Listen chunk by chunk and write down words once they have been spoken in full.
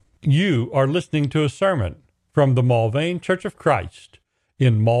You are listening to a sermon from the Mulvane Church of Christ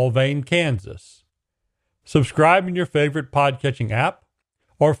in Mulvane, Kansas. Subscribe in your favorite podcatching app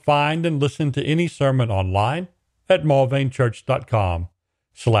or find and listen to any sermon online at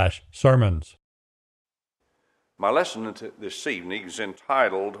mulvanechurch.com/sermons. My lesson this evening is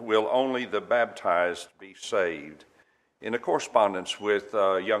entitled, Will Only the Baptized Be Saved? In a correspondence with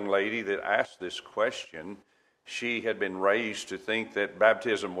a young lady that asked this question, she had been raised to think that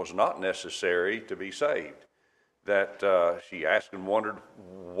baptism was not necessary to be saved. That she asked and wondered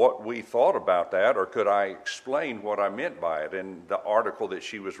what we thought about that, or could I explain what I meant by it. In the article that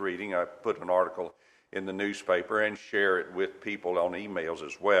she was reading, I put an article in the newspaper and share it with people on emails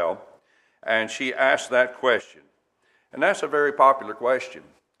as well. And she asked that question. And that's a very popular question.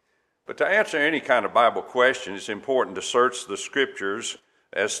 But to answer any kind of Bible question, it's important to search the Scriptures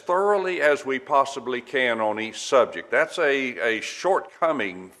as thoroughly as we possibly can on each subject. That's a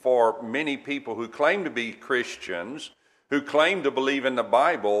shortcoming for many people who claim to be Christians, who claim to believe in the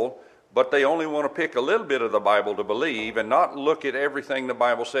Bible, but they only want to pick a little bit of the Bible to believe and not look at everything the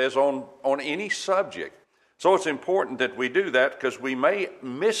Bible says on any subject. So it's important that we do that, because we may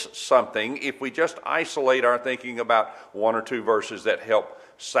miss something if we just isolate our thinking about one or two verses that help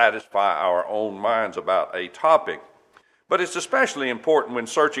satisfy our own minds about a topic. But it's especially important when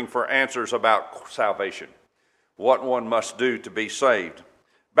searching for answers about salvation, what one must do to be saved.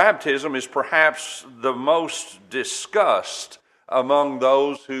 Baptism is perhaps the most discussed among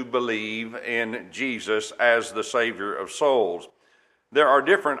those who believe in Jesus as the Savior of souls. There are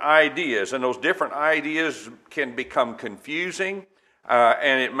different ideas, and those different ideas can become confusing,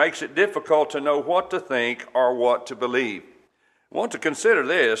 and it makes it difficult to know what to think or what to believe. I want to consider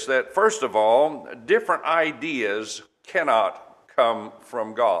this, that first of all, different ideas cannot come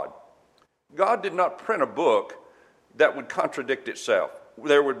from God. God did not print a book that would contradict itself.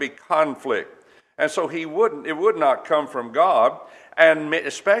 There would be conflict. And so it would not come from God, and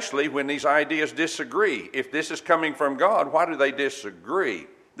especially when these ideas disagree. If this is coming from God, why do they disagree?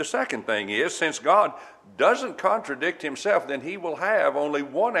 The second thing is, since God doesn't contradict himself, then he will have only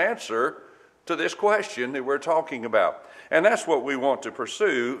one answer to this question that we're talking about. And that's what we want to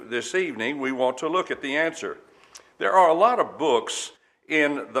pursue this evening. We want to look at the answer. There are a lot of books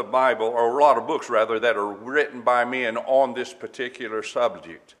in the Bible, or a lot of books rather, that are written by men on this particular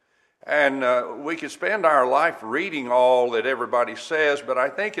subject. And we could spend our life reading all that everybody says, but I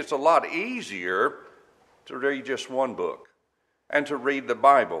think it's a lot easier to read just one book and to read the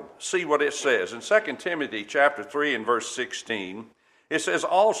Bible. See what it says. In 2 Timothy chapter 3 and verse 16, it says,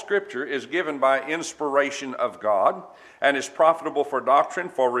 all Scripture is given by inspiration of God and is profitable for doctrine,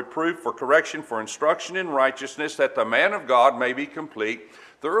 for reproof, for correction, for instruction in righteousness, that the man of God may be complete,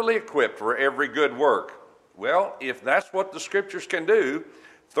 thoroughly equipped for every good work. Well, if that's what the Scriptures can do,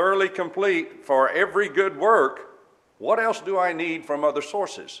 thoroughly complete for every good work, what else do I need from other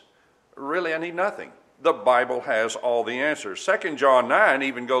sources? Really, I need nothing. The Bible has all the answers. 2 John 9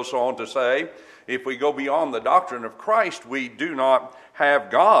 even goes on to say, if we go beyond the doctrine of Christ, we do not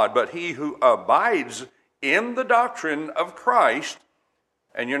have God, but he who abides in the doctrine of Christ,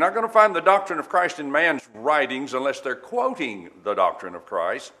 and you're not going to find the doctrine of Christ in man's writings unless they're quoting the doctrine of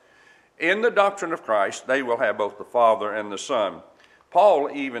Christ. In the doctrine of Christ, they will have both the Father and the Son. Paul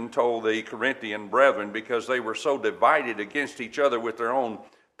even told the Corinthian brethren, because they were so divided against each other with their own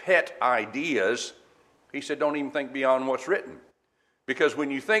pet ideas, he said, don't even think beyond what's written. Because when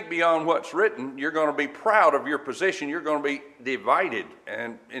you think beyond what's written, you're going to be proud of your position. You're going to be divided.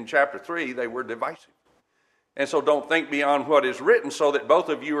 And in chapter 3, they were divisive. And so don't think beyond what is written, so that both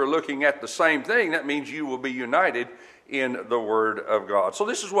of you are looking at the same thing. That means you will be united in the Word of God. So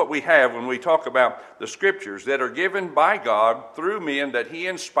this is what we have when we talk about the Scriptures that are given by God through men that he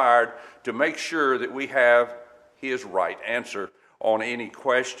inspired to make sure that we have his right answer on any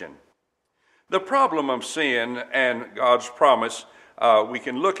question. The problem of sin and God's promise, we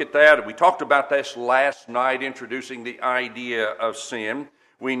can look at that. We talked about this last night, introducing the idea of sin.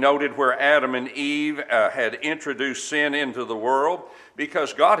 We noted where Adam and Eve had introduced sin into the world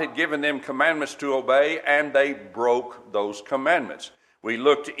because God had given them commandments to obey, and they broke those commandments. We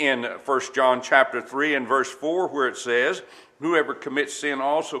looked in 1 John chapter 3 and verse 4 where it says, whoever commits sin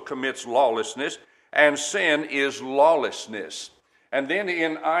also commits lawlessness, and sin is lawlessness. And then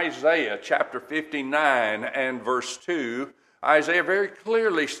in Isaiah chapter 59 and verse 2, Isaiah very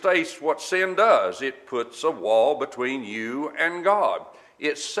clearly states what sin does. It puts a wall between you and God.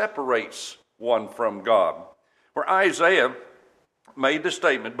 It separates one from God. Where Isaiah made the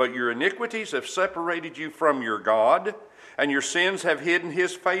statement, but your iniquities have separated you from your God, and your sins have hidden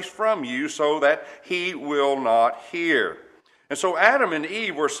his face from you so that he will not hear. And so Adam and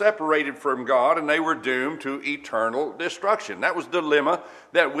Eve were separated from God, and they were doomed to eternal destruction. That was the dilemma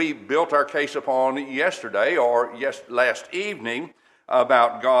that we built our case upon yesterday, or last evening,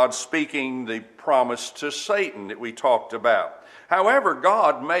 about God speaking the promise to Satan that we talked about. However,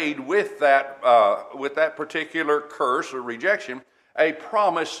 God made with that particular curse or rejection a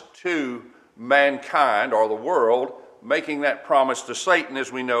promise to mankind or the world, making that promise to Satan,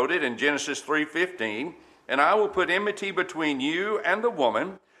 as we noted in Genesis 3:15. And I will put enmity between you and the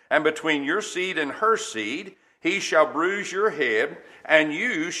woman, and between your seed and her seed. He shall bruise your head, and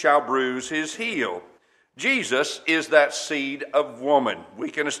you shall bruise his heel. Jesus is that seed of woman.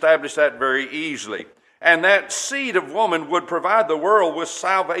 We can establish that very easily. And that seed of woman would provide the world with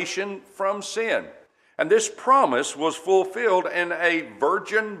salvation from sin. And this promise was fulfilled in a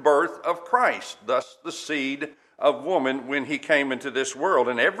virgin birth of Christ, thus the seed of woman when he came into this world.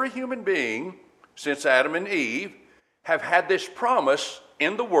 And every human being, since Adam and Eve, have had this promise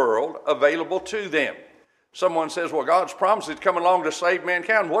in the world available to them. Someone says, well, God's promise is coming along to save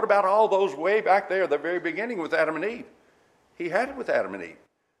mankind. What about all those way back there, the very beginning with Adam and Eve? He had it with Adam and Eve.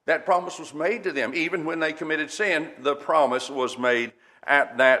 That promise was made to them. Even when they committed sin, the promise was made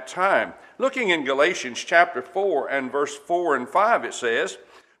at that time. Looking in Galatians chapter 4 and verse 4 and 5, it says,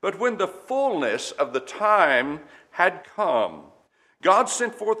 but when the fullness of the time had come, God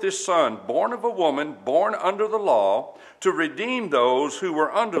sent forth his Son, born of a woman, born under the law, to redeem those who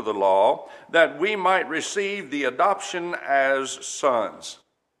were under the law, that we might receive the adoption as sons.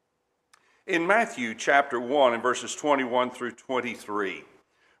 In Matthew chapter 1 and verses 21 through 23,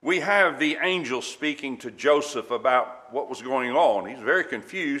 we have the angel speaking to Joseph about what was going on. He's very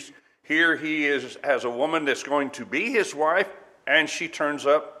confused. Here he is as a woman that's going to be his wife, and she turns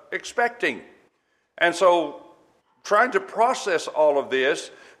up expecting. And so, trying to process all of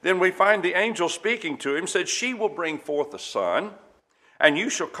this, then we find the angel speaking to him, said, she will bring forth a son, and you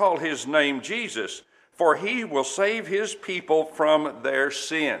shall call his name Jesus, for he will save his people from their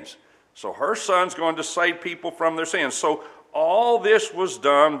sins. So her son's going to save people from their sins. So all this was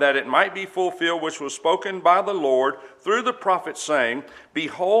done that it might be fulfilled, which was spoken by the Lord through the prophet, saying,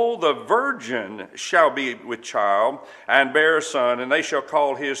 behold, the virgin shall be with child and bear a son, and they shall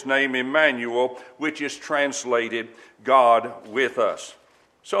call his name Emmanuel, which is translated God with us.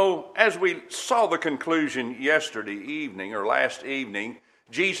 So as we saw the conclusion yesterday evening or last evening,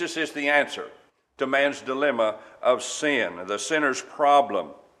 Jesus is the answer to man's dilemma of sin, the sinner's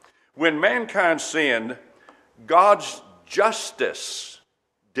problem. When mankind sinned, God's justice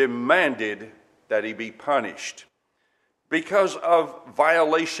demanded that he be punished because of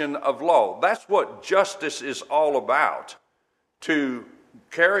violation of law. That's what justice is all about, to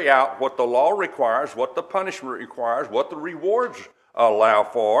carry out what the law requires, what the punishment requires, what the rewards allow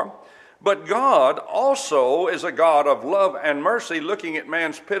for. But God also is a God of love and mercy, looking at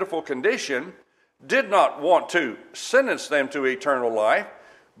man's pitiful condition, did not want to sentence them to eternal life,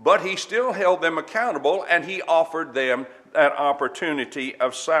 but he still held them accountable, and he offered them that opportunity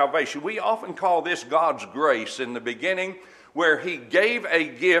of salvation. We often call this God's grace in the beginning, where he gave a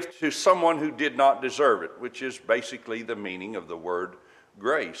gift to someone who did not deserve it, which is basically the meaning of the word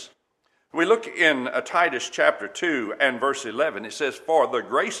grace. We look in Titus chapter 2 and verse 11. It says, for the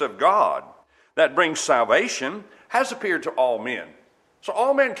grace of God that brings salvation has appeared to all men. So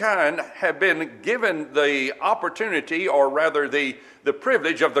all mankind have been given the opportunity, or rather the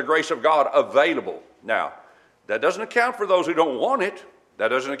privilege of the grace of God available. Now, that doesn't account for those who don't want it. That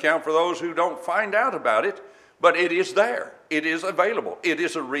doesn't account for those who don't find out about it. But it is there. It is available. It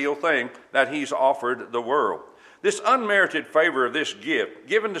is a real thing that he's offered the world. This unmerited favor of this gift,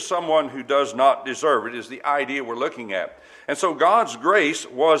 given to someone who does not deserve it, is the idea we're looking at. And so God's grace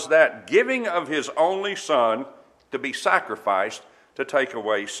was that giving of his only Son to be sacrificed to take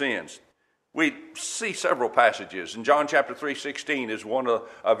away sins. We see several passages. In John chapter 3:16 is one of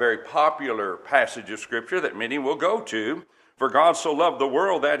a very popular passage of Scripture that many will go to. For God so loved the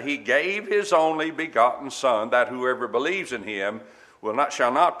world that he gave his only begotten Son, that whoever believes in him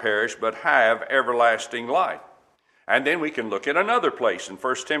shall not perish, but have everlasting life. And then we can look at another place in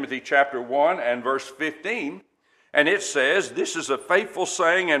 1 Timothy chapter 1 and verse 15. And it says, this is a faithful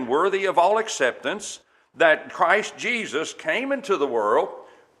saying and worthy of all acceptance, that Christ Jesus came into the world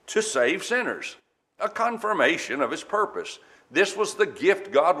to save sinners, a confirmation of his purpose. This was the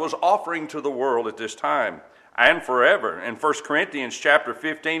gift God was offering to the world at this time and forever. In 1 Corinthians chapter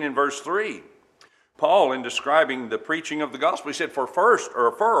 15 and verse 3, Paul, in describing the preaching of the gospel, he said, For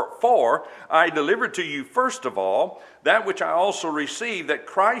I delivered to you first of all that which I also received, that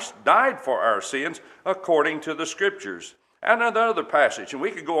Christ died for our sins according to the Scriptures. And another passage, and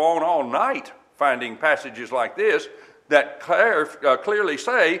we could go on all night finding passages like this that clearly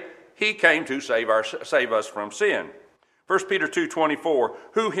say he came to save us from sin. 1 Peter 2:24,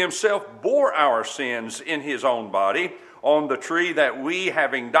 who himself bore our sins in his own body on the tree, that we,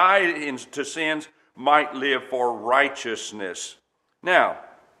 having died into sins, might live for righteousness. Now,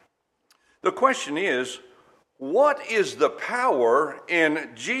 the question is, what is the power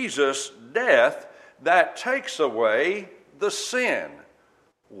in Jesus' death that takes away the sin?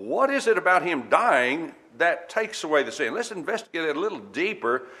 What is it about him dying that takes away the sin? Let's investigate it a little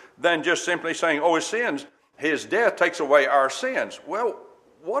deeper than just simply saying, oh, his death takes away our sins. Well,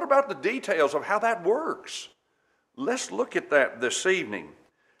 what about the details of how that works? Let's look at that this evening.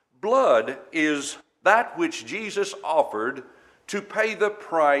 Blood is that which Jesus offered to pay the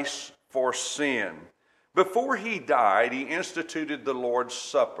price for sin. Before he died, he instituted the Lord's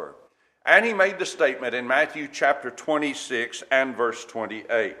Supper. And he made the statement in Matthew chapter 26 and verse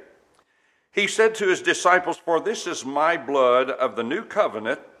 28. He said to his disciples, for this is my blood of the new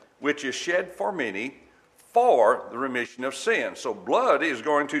covenant, which is shed for many for the remission of sins. So blood is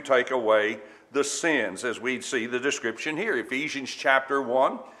going to take away the sins, as we see the description here. Ephesians chapter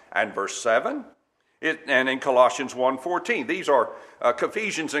 1 and verse 7, and in Colossians 1:14. These are,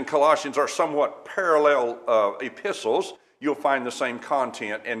 Ephesians and Colossians are somewhat parallel epistles. You'll find the same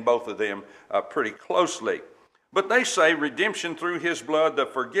content in both of them pretty closely. But they say redemption through his blood, the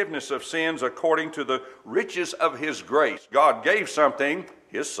forgiveness of sins according to the riches of his grace. God gave something,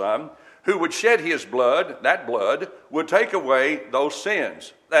 his Son, who would shed his blood. That blood would take away those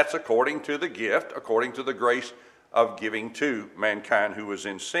sins. That's according to the gift, according to the grace of giving to mankind who was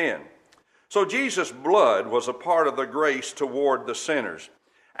in sin. So Jesus' blood was a part of the grace toward the sinners.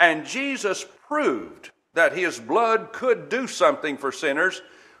 And Jesus proved that his blood could do something for sinners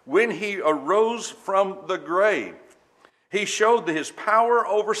when he arose from the grave. He showed his power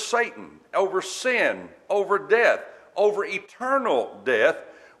over Satan, over sin, over death, over eternal death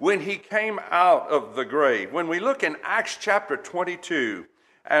when he came out of the grave. When we look in Acts chapter 22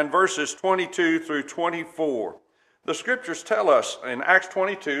 and verses 22 through 24, the scriptures tell us in Acts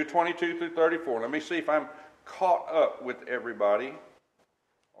 22 through 34. Let me see if I'm caught up with everybody,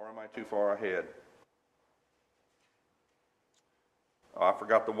 or am I too far ahead? Oh, I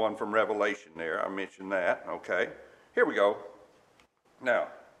forgot the one from Revelation there. I mentioned that. Okay. Here we go. Now,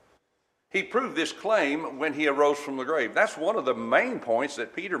 he proved this claim when he arose from the grave. That's one of the main points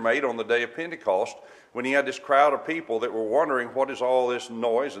that Peter made on the day of Pentecost, when he had this crowd of people that were wondering, what is all this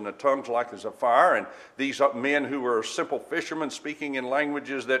noise and the tongues like as a fire, and these men who were simple fishermen speaking in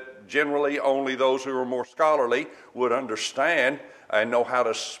languages that generally only those who were more scholarly would understand and know how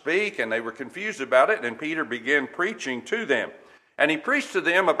to speak, and they were confused about it, and Peter began preaching to them. And he preached to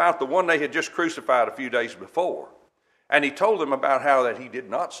them about the one they had just crucified a few days before. And he told them about how that he did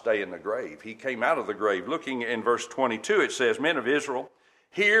not stay in the grave. He came out of the grave. Looking in verse 22, it says, Men of Israel,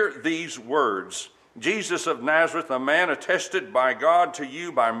 hear these words. Jesus of Nazareth, a man attested by God to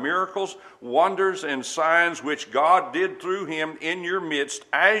you by miracles, wonders, and signs which God did through him in your midst,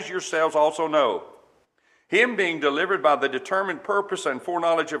 as yourselves also know. Him being delivered by the determined purpose and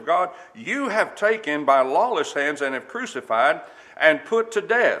foreknowledge of God, you have taken by lawless hands and have crucified and put to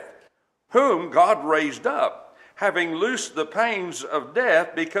death, whom God raised up, having loosed the pains of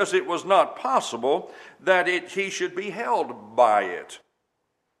death, because it was not possible that he should be held by it.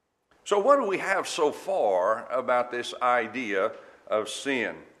 So what do we have so far about this idea of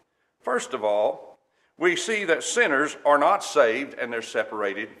sin? First of all, we see that sinners are not saved and they're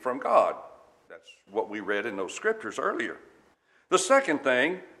separated from God. That's what we read in those scriptures earlier. The second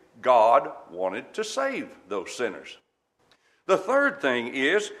thing, God wanted to save those sinners. The third thing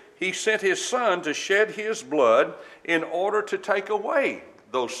is, he sent his Son to shed his blood in order to take away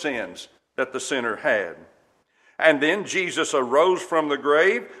those sins that the sinner had. And then Jesus arose from the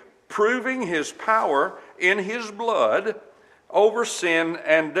grave, proving his power in his blood over sin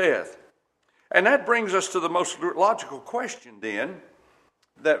and death. And that brings us to the most logical question then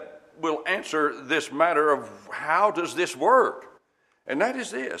that will answer this matter of how does this work? And that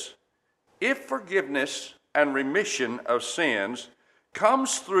is this: if forgiveness and remission of sins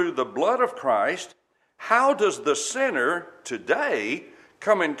comes through the blood of Christ, how does the sinner today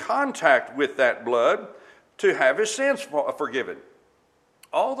come in contact with that blood to have his sins forgiven?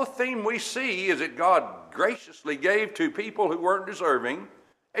 All the theme we see is that God graciously gave to people who weren't deserving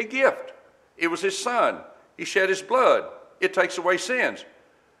a gift. It was his Son. He shed his blood. It takes away sins.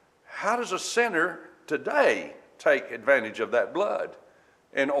 How does a sinner today take advantage of that blood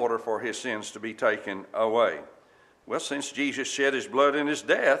in order for his sins to be taken away? Well, since Jesus shed his blood in his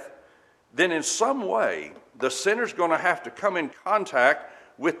death, then in some way the sinner's going to have to come in contact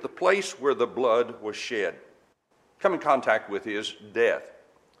with the place where the blood was shed. come in contact with his death.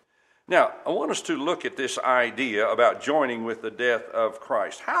 Now, I want us to look at this idea about joining with the death of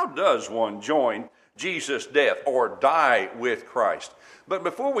Christ. How does one join Jesus' death or die with Christ? But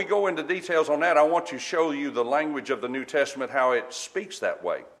before we go into details on that, I want to show you the language of the New Testament, how it speaks that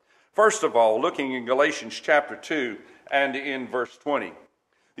way. First of all, looking in Galatians chapter 2 and in verse 20.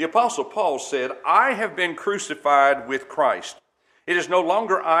 The Apostle Paul said, I have been crucified with Christ. It is no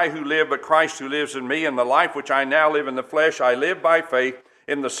longer I who live, but Christ who lives in me. And the life which I now live in the flesh, I live by faith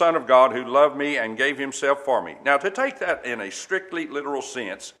in the Son of God who loved me and gave himself for me. Now, to take that in a strictly literal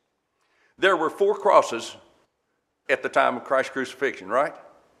sense, there were 4 crosses at the time of Christ's crucifixion, right?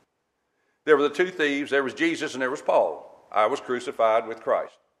 There were the 2 thieves, there was Jesus, and there was Paul. I was crucified with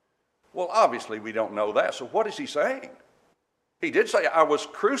Christ. Well, obviously we don't know that, so what is he saying? He did say, I was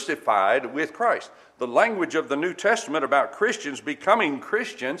crucified with Christ. The language of the New Testament about Christians becoming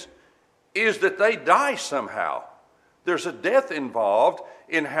Christians is that they die somehow. There's a death involved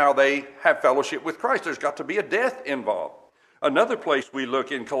in how they have fellowship with Christ. There's got to be a death involved. Another place we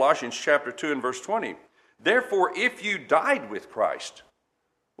look in Colossians chapter 2 and verse 20. Therefore, if you died with Christ.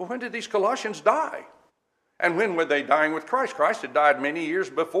 Well, when did these Colossians die? And when were they dying with Christ? Christ had died many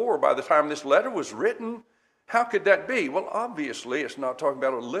years before by the time this letter was written. How could that be? Well, obviously, it's not talking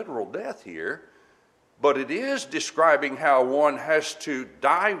about a literal death here, but it is describing how one has to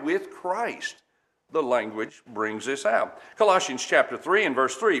die with Christ. The language brings this out. Colossians chapter 3 and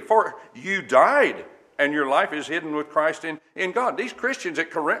verse 3, for you died, and your life is hidden with Christ in God. These Christians at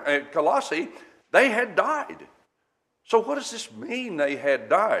Colossae, they had died. So what does this mean, they had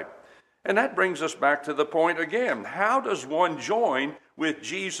died? And that brings us back to the point again. How does one join with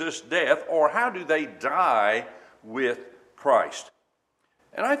Jesus' death, or how do they die with Christ?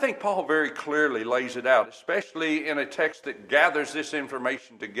 And I think Paul very clearly lays it out, especially in a text that gathers this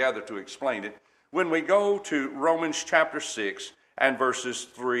information together to explain it, when we go to Romans chapter 6 and verses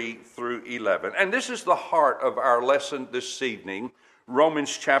 3 through 11. And this is the heart of our lesson this evening,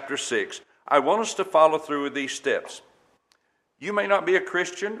 Romans chapter 6. I want us to follow through with these steps. You may not be a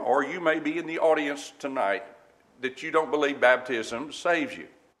Christian, or you may be in the audience tonight that you don't believe baptism saves you.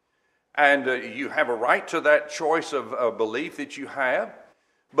 And you have a right to that choice of belief that you have.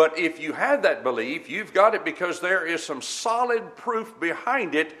 But if you have that belief, you've got it because there is some solid proof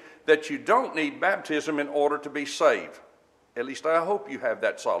behind it that you don't need baptism in order to be saved. At least I hope you have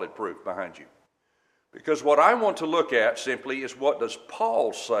that solid proof behind you. Because what I want to look at simply is, what does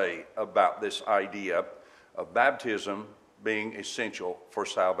Paul say about this idea of baptism being essential for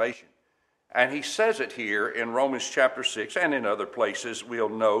salvation? And he says it here in Romans chapter 6 and in other places we'll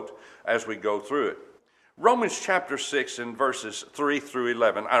note as we go through it. Romans chapter 6 and verses 3 through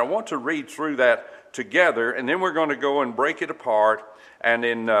 11. I want to read through that together, and then we're going to go and break it apart and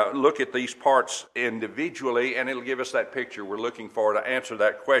then look at these parts individually, and it'll give us that picture we're looking for to answer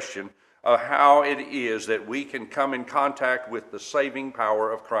that question of how it is that we can come in contact with the saving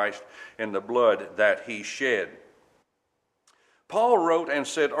power of Christ in the blood that he shed. Paul wrote and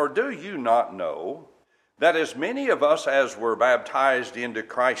said, or do you not know that as many of us as were baptized into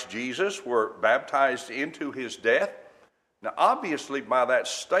Christ Jesus were baptized into his death? Now, obviously, by that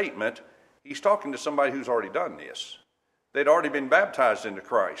statement, he's talking to somebody who's already done this. They'd already been baptized into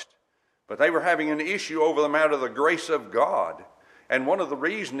Christ, but they were having an issue over the matter of the grace of God. And one of the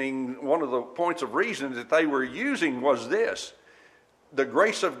points of reasoning that they were using was this: the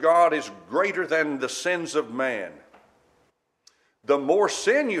grace of God is greater than the sins of man. The more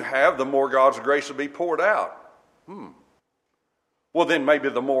sin you have, the more God's grace will be poured out. Well, then maybe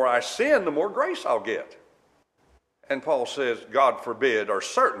the more I sin, the more grace I'll get. And Paul says, God forbid, or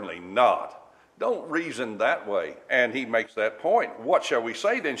certainly not. Don't reason that way. And he makes that point. What shall we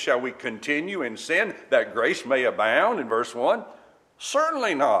say then? Shall we continue in sin that grace may abound? In verse 1,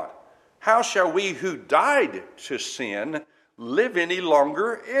 certainly not. How shall we who died to sin live any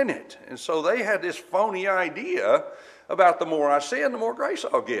longer in it? And so they had this phony idea about the more I sin, the more grace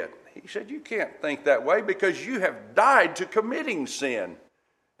I'll get. He said, you can't think that way because you have died to committing sin.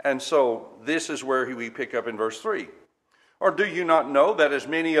 And so this is where we pick up in verse 3. Or do you not know that as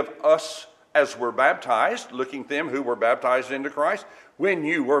many of us as were baptized, looking at them who were baptized into Christ, when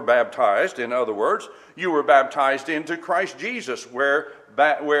you were baptized, in other words, you were baptized into Christ Jesus, where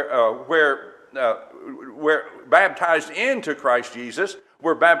baptized into Christ Jesus,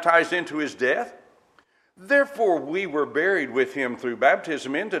 were baptized into his death? Therefore we were buried with him through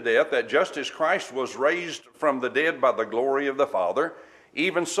baptism into death, that just as Christ was raised from the dead by the glory of the Father,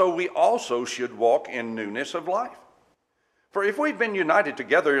 even so we also should walk in newness of life. For if we've been united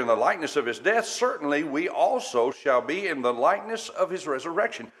together in the likeness of his death, certainly we also shall be in the likeness of his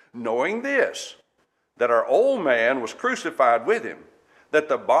resurrection, knowing this, that our old man was crucified with him, that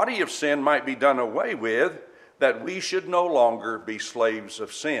the body of sin might be done away with, that we should no longer be slaves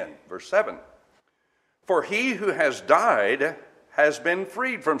of sin. Verse 7. For he who has died has been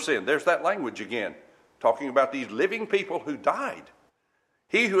freed from sin. There's that language again, talking about these living people who died.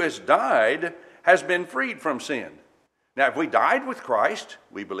 He who has died has been freed from sin. Now, if we died with Christ,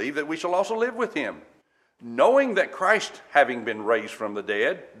 we believe that we shall also live with him. Knowing that Christ, having been raised from the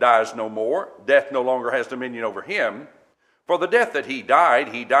dead, dies no more, death no longer has dominion over him. For the death that he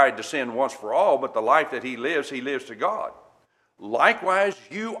died to sin once for all, but the life that he lives to God. Likewise,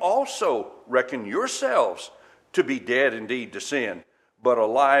 you also reckon yourselves to be dead indeed to sin, but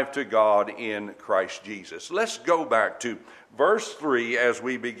alive to God in Christ Jesus. Let's go back to verse 3 as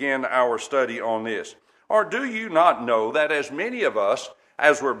we begin our study on this. Or do you not know that as many of us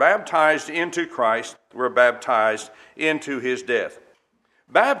as were baptized into Christ were baptized into his death?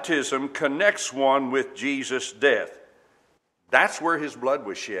 Baptism connects one with Jesus' death. That's where his blood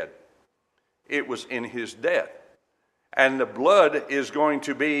was shed. It was in his death. And the blood is going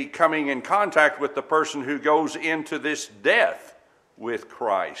to be coming in contact with the person who goes into this death with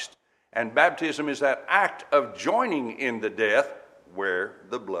Christ. And baptism is that act of joining in the death where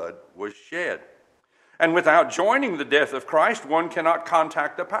the blood was shed. And without joining the death of Christ, one cannot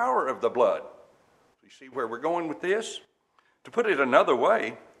contact the power of the blood. You see where we're going with this? To put it another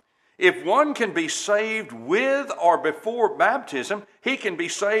way, if one can be saved with or before baptism, he can be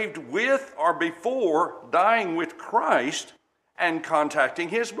saved with or before dying with Christ and contacting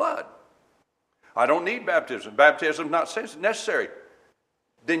his blood. I don't need baptism. Baptism is not necessary.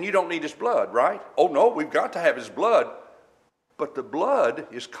 Then you don't need his blood, right? Oh no, we've got to have his blood. But the blood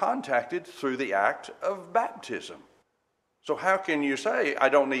is contacted through the act of baptism. So how can you say, I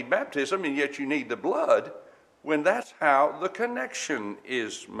don't need baptism, and yet you need the blood, when that's how the connection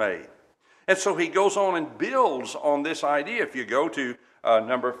is made? And so he goes on and builds on this idea. If you go to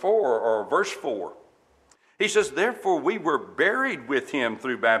number 4 or verse 4, he says, therefore we were buried with him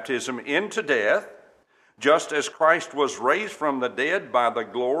through baptism into death, just as Christ was raised from the dead by the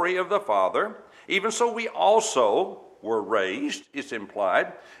glory of the Father, even so we also were raised, it's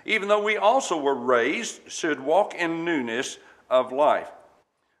implied, even though we also were raised, should walk in newness of life.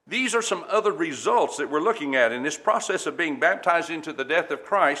 These are some other results that we're looking at in this process of being baptized into the death of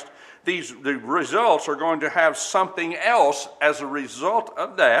Christ. The results are going to have something else as a result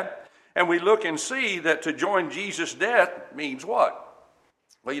of that. And we look and see that to join Jesus' death means what?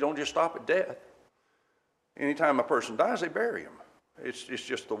 Well, you don't just stop at death. Anytime a person dies, they bury him. It's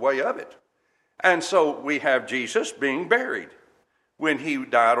just the way of it. And so we have Jesus being buried. When he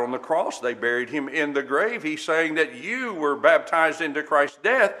died on the cross, they buried him in the grave. He's saying that you were baptized into Christ's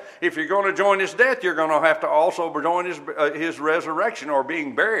death. If you're going to join his death, you're going to have to also join his resurrection, or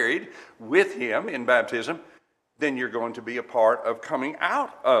being buried with him in baptism. Then you're going to be a part of coming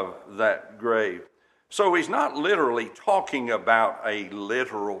out of that grave. So he's not literally talking about a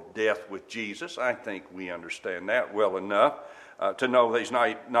literal death with Jesus. I think we understand that well enough to know that he's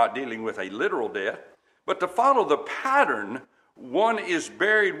not dealing with a literal death. But to follow the pattern, one is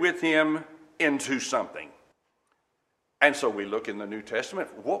buried with him into something. And so we look in the New Testament,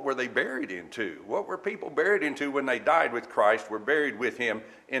 what were they buried into? What were people buried into when they died with Christ, were buried with him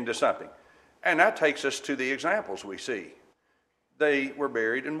into something? And that takes us to the examples we see. They were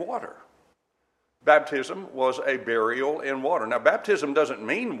buried in water. Baptism was a burial in water. Now, baptism doesn't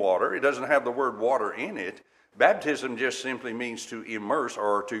mean water. It doesn't have the word water in it. Baptism just simply means to immerse,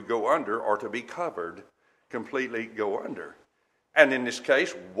 or to go under, or to be covered, completely go under. And in this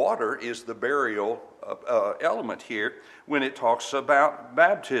case, water is the burial element here when it talks about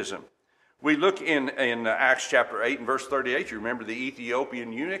baptism. We look in Acts chapter 8 and verse 38. You remember the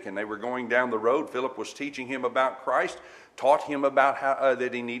Ethiopian eunuch, and they were going down the road. Philip was teaching him about Christ, taught him about how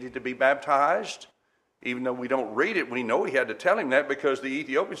that he needed to be baptized. Even though we don't read it, we know he had to tell him that, because the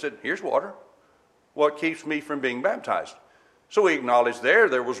Ethiopian said, here's water. What keeps me from being baptized? So we acknowledge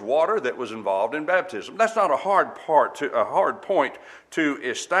there was water that was involved in baptism. That's not a hard point to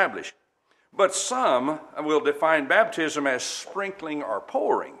establish. But some will define baptism as sprinkling or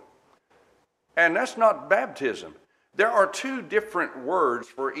pouring. And that's not baptism. There are two different words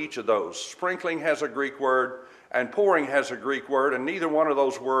for each of those. Sprinkling has a Greek word, and pouring has a Greek word, and neither one of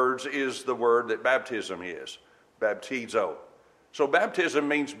those words is the word that baptism is, baptizo. So baptism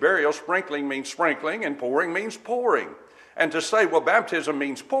means burial, sprinkling means sprinkling, and pouring means pouring. And to say, well, baptism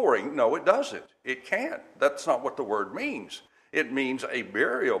means pouring, no, it doesn't. It can't. That's not what the word means. It means a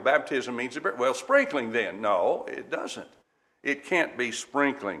burial. Baptism means a burial. Well, sprinkling then. No, it doesn't. It can't be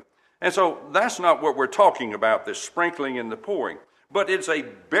sprinkling. And so that's not what we're talking about, this sprinkling and the pouring. But it's a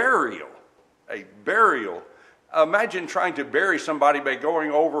burial a burial. Imagine trying to bury somebody by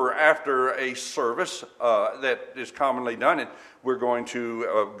going over after a service that is commonly done, and we're going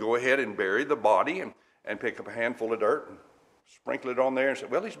to go ahead and bury the body and pick up a handful of dirt and sprinkle it on there and say,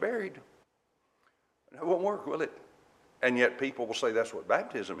 well, he's buried. It won't work, will it? And yet people will say that's what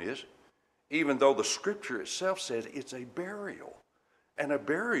baptism is, even though the Scripture itself says it's a burial. And a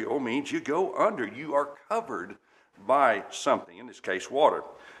burial means you go under. You are covered by something, in this case, water.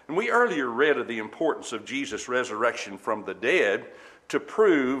 And we earlier read of the importance of Jesus' resurrection from the dead to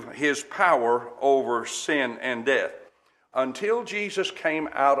prove his power over sin and death. Until Jesus came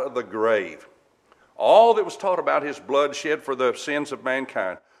out of the grave, all that was taught about his blood shed for the sins of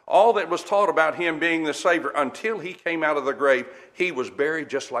mankind, all that was taught about him being the Savior, until he came out of the grave, he was buried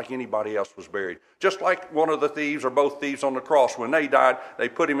just like anybody else was buried. Just like one of the thieves or both thieves on the cross. When they died, they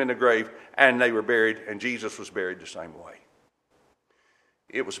put him in the grave and they were buried, and Jesus was buried the same way.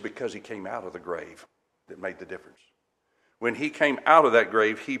 It was because he came out of the grave that made the difference. When he came out of that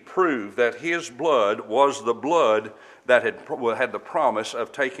grave, he proved that his blood was the blood that had the promise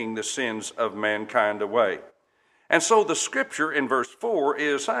of taking the sins of mankind away. And so the Scripture in verse 4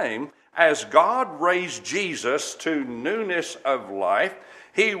 is saying, as God raised Jesus to newness of life,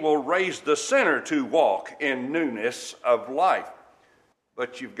 he will raise the sinner to walk in newness of life.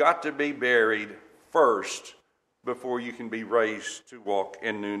 But you've got to be buried first before you can be raised to walk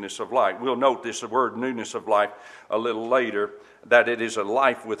in newness of life. We'll note this word newness of life a little later, that it is a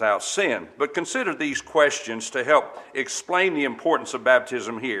life without sin. But consider these questions to help explain the importance of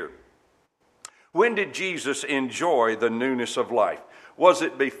baptism here. When did Jesus enjoy the newness of life? Was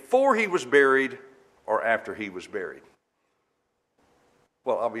it before he was buried or after he was buried?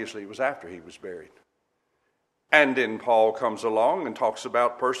 Well, obviously it was after he was buried. And then Paul comes along and talks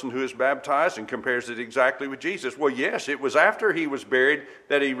about a person who is baptized and compares it exactly with Jesus. Well, yes, it was after he was buried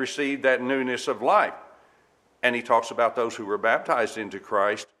that he received that newness of life. And he talks about those who were baptized into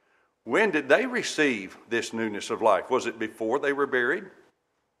Christ. When did they receive this newness of life? Was it before they were buried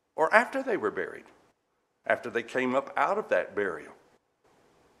or after they were buried? After they came up out of that burial.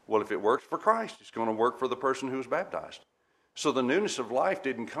 Well, if it works for Christ, it's going to work for the person who was baptized. So the newness of life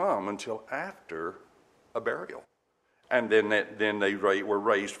didn't come until after a burial. And then they were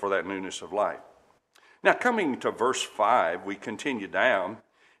raised for that newness of life. Now, coming to verse 5, we continue down.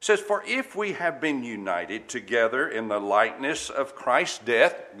 It says, for if we have been united together in the likeness of Christ's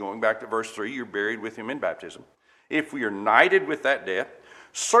death, going back to verse 3, you're buried with him in baptism. If we are united with that death,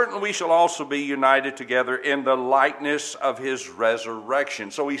 certainly we shall also be united together in the likeness of his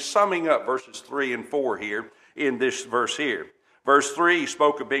resurrection. So he's summing up verses 3 and 4 here in this verse here. Verse 3, he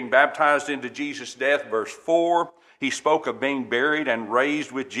spoke of being baptized into Jesus' death. Verse 4, he spoke of being buried and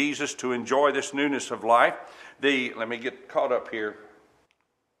raised with Jesus to enjoy this newness of life. Let me get caught up here.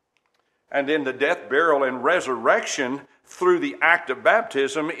 And then the death, burial, and resurrection through the act of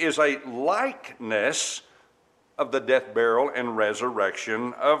baptism is a likeness of the death, burial, and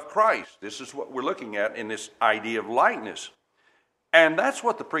resurrection of Christ. This is what we're looking at in this idea of likeness. And that's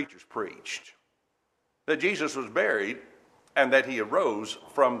what the preachers preached. That Jesus was buried and that he arose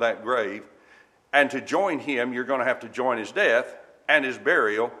from that grave. And to join him, you're going to have to join his death and his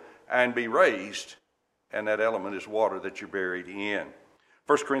burial and be raised. And that element is water that you're buried in.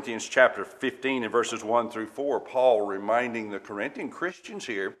 1 Corinthians chapter 15 and verses 1 through 4, Paul reminding the Corinthian Christians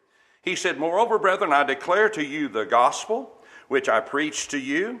here, he said, moreover, brethren, I declare to you the gospel, which I preached to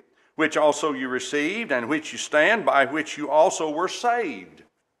you, which also you received, and which you stand, by which you also were saved.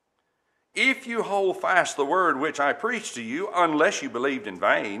 If you hold fast the word which I preached to you, unless you believed in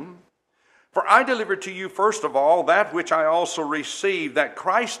vain. For I delivered to you first of all that which I also received, that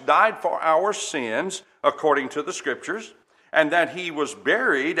Christ died for our sins, according to the Scriptures, and that he was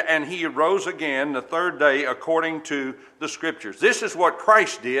buried, and he arose again the third day, according to the Scriptures. This is what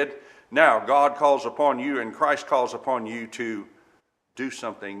Christ did. Now God calls upon you, and Christ calls upon you to do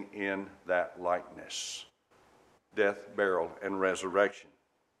something in that likeness. Death, burial, and resurrection.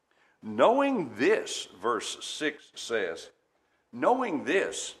 Knowing this, verse 6 says, knowing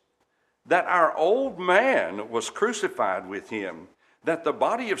this, that our old man was crucified with him, that the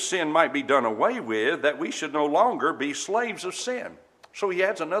body of sin might be done away with, that we should no longer be slaves of sin. So he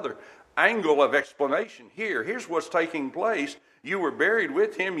adds another angle of explanation here. Here's what's taking place. You were buried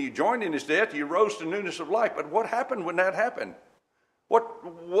with him, you joined in his death, you rose to newness of life. But what happened when that happened?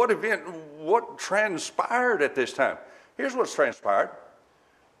 What transpired at this time? Here's what's transpired.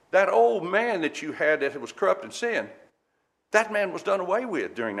 That old man that you had that was corrupt in sin, that man was done away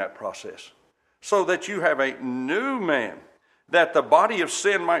with during that process. So that you have a new man, that the body of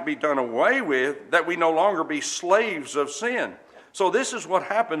sin might be done away with, that we no longer be slaves of sin. So this is what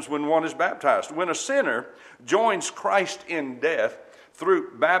happens when one is baptized. When a sinner joins Christ in death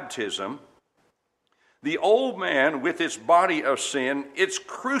through baptism, the old man with its body of sin, it's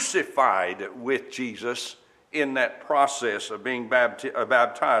crucified with Jesus in that process of being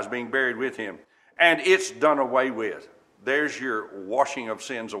baptized, being buried with him. And it's done away with. There's your washing of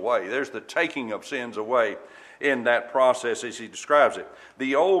sins away. There's the taking of sins away in that process as he describes it.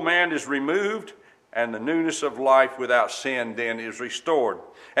 The old man is removed, and the newness of life without sin then is restored.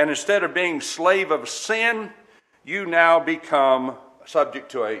 And instead of being slave of sin, you now become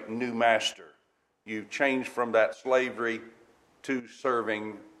subject to a new master. You change from that slavery to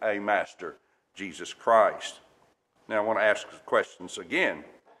serving a master, Jesus Christ. Now I want to ask questions again.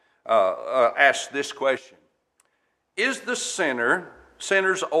 Ask this question. Is the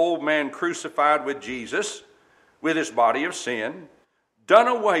sinner's old man crucified with Jesus, with his body of sin, done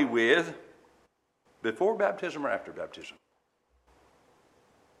away with before baptism or after baptism?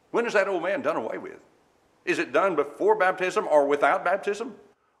 When is that old man done away with? Is it done before baptism or without baptism?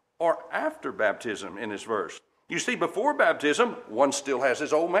 Or after baptism in this verse? You see, before baptism, one still has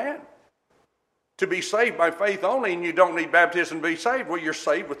his old man. To be saved by faith only, and you don't need baptism to be saved, well, you're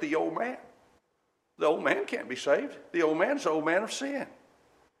saved with the old man. The old man can't be saved. The old man is the old man of sin.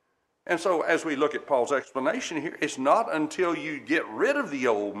 And so as we look at Paul's explanation here, it's not until you get rid of the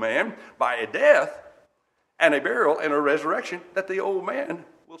old man by a death and a burial and a resurrection that the old man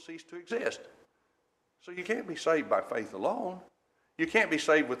will cease to exist. So you can't be saved by faith alone. You can't be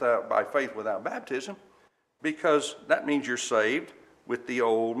saved by faith without baptism, because that means you're saved with the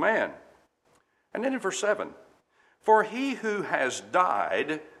old man. And then in verse 7, for he who has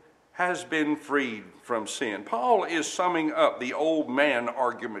died has been freed from sin. Paul is summing up the old man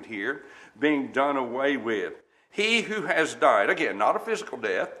argument here being done away with. He who has died, again, not a physical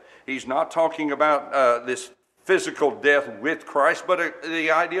death. He's not talking about this physical death with Christ, but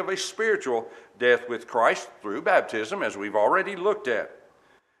the idea of a spiritual death with Christ through baptism, as we've already looked at.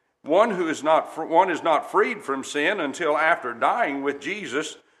 One is not freed from sin until after dying with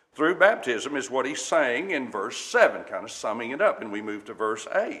Jesus through baptism, is what he's saying in verse 7, kind of summing it up, and we move to verse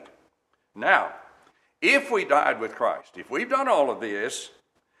 8. Now, if we died with Christ, if we've done all of this,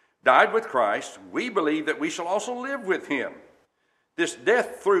 died with Christ, we believe that we shall also live with him. This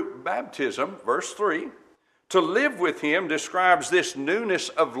death through baptism, verse 3, to live with him describes this newness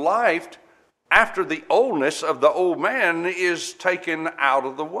of life after the oldness of the old man is taken out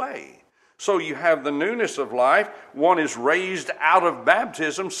of the way. So you have the newness of life. One is raised out of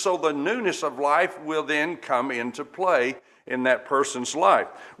baptism, so the newness of life will then come into play in that person's life.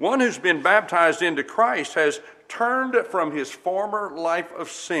 One who's been baptized into Christ has turned from his former life of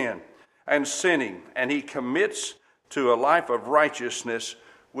sin and sinning, and he commits to a life of righteousness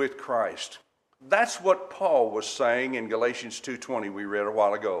with Christ. That's what Paul was saying in Galatians 2:20 we read a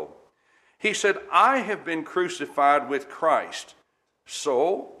while ago. He said, I have been crucified with Christ.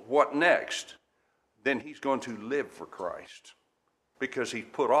 So what next? Then he's going to live for Christ, because he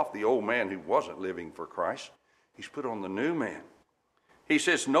put off the old man who wasn't living for Christ. He's put on the new man. He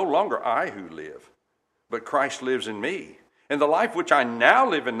says, no longer I who live, but Christ lives in me. And the life which I now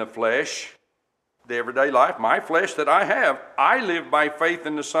live in the flesh, the everyday life, my flesh that I have, I live by faith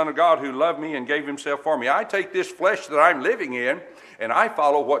in the Son of God who loved me and gave himself for me. I take this flesh that I'm living in, and I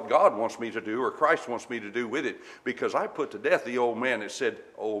follow what God wants me to do, or Christ wants me to do with it, because I put to death the old man that said,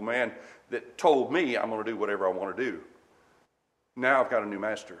 old man that told me I'm going to do whatever I want to do. Now I've got a new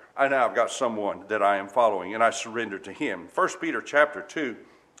master. Now I've got someone that I am following, and I surrender to him. 1 Peter chapter 2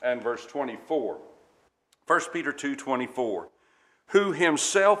 and verse 24. 1 Peter 2:24. Who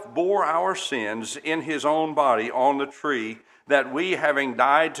himself bore our sins in his own body on the tree, that we, having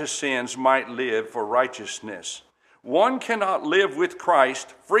died to sins, might live for righteousness. One cannot live with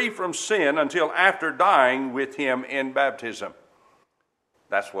Christ free from sin until after dying with him in baptism.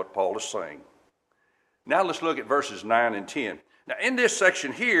 That's what Paul is saying. Now let's look at verses 9 and 10. Now in this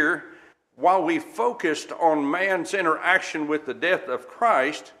section here, while we focused on man's interaction with the death of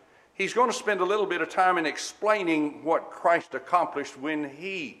Christ, he's going to spend a little bit of time in explaining what Christ accomplished when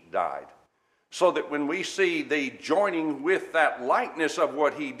he died, so that when we see the joining with that likeness of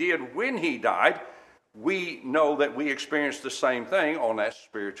what he did when he died, we know that we experience the same thing on that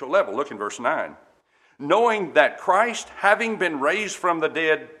spiritual level. Look in verse 9. Knowing that Christ, having been raised from the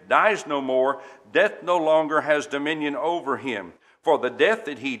dead, dies no more, death no longer has dominion over him. For the death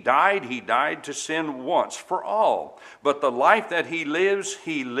that he died to sin once for all. But the life that he lives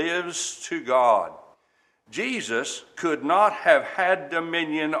to God. Jesus could not have had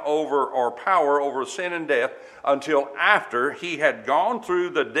dominion over or power over sin and death until after he had gone through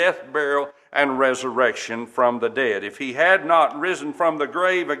the death, burial, and resurrection from the dead. If he had not risen from the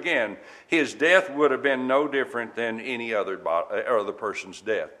grave again, his death would have been no different than any other person's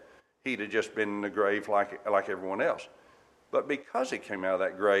death. He'd have just been in the grave like everyone else. But because he came out of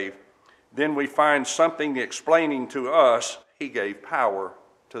that grave, then we find something explaining to us he gave power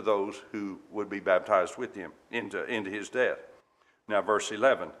to those who would be baptized with him into his death. Now, verse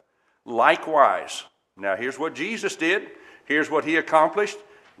 11. Likewise, now here's what Jesus did. Here's what he accomplished.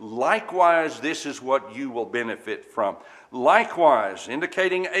 Likewise, this is what you will benefit from. Likewise,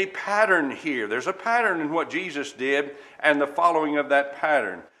 indicating a pattern here. There's a pattern in what Jesus did and the following of that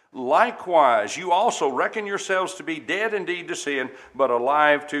pattern. Likewise, you also reckon yourselves to be dead indeed to sin, but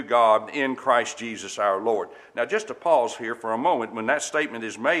alive to God in Christ Jesus our Lord. Now, just to pause here for a moment when that statement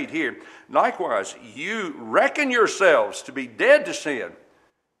is made here. Likewise, you reckon yourselves to be dead to sin.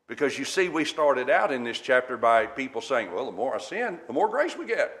 Because you see, we started out in this chapter by people saying, well, the more I sin, the more grace we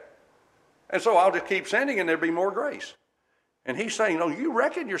get. And so I'll just keep sinning and there'll be more grace. And he's saying, no, you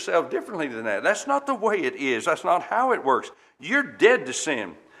reckon yourself differently than that. That's not the way it is. That's not how it works. You're dead to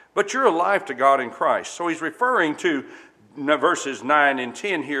sin, but you're alive to God in Christ. So he's referring to verses 9 and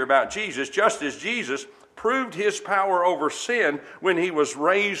 10 here about Jesus. Just as Jesus proved his power over sin when he was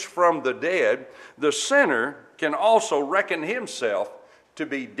raised from the dead, the sinner can also reckon himself to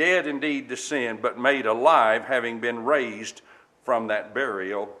be dead indeed to sin, but made alive, having been raised from that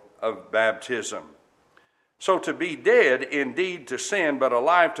burial of baptism. So to be dead indeed to sin, but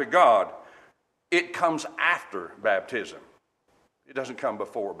alive to God, it comes after baptism. It doesn't come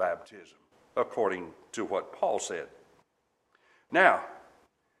before baptism, according to what Paul said. Now,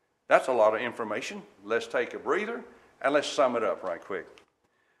 that's a lot of information. Let's take a breather and let's sum it up right quick.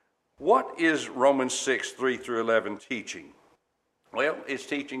 What is Romans 6, 3 through 11 teaching? Well, it's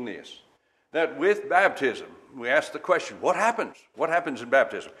teaching this, that with baptism, we ask the question, what happens? What happens in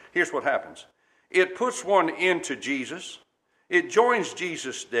baptism? Here's what happens. It puts one into Jesus. It joins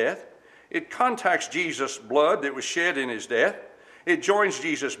Jesus' death. It contacts Jesus' blood that was shed in his death. It joins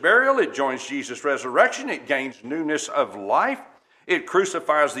Jesus' burial. It joins Jesus' resurrection. It gains newness of life. It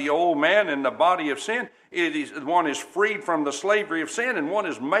crucifies the old man in the body of sin. One is freed from the slavery of sin, and one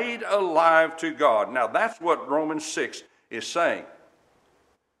is made alive to God. Now, that's what Romans 6 is saying.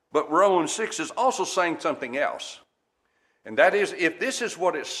 But Romans 6 is also saying something else. And that is, if this is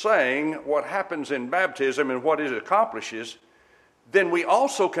what it's saying, what happens in baptism and what it accomplishes, then we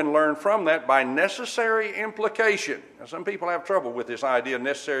also can learn from that by necessary implication. Now, some people have trouble with this idea of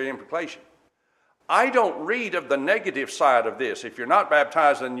necessary implication. I don't read of the negative side of this. If you're not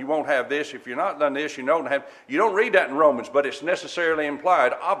baptized, then you won't have this. If you're not done this, you don't have. You don't read that in Romans, but it's necessarily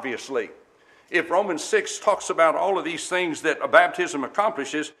implied, obviously. If Romans 6 talks about all of these things that a baptism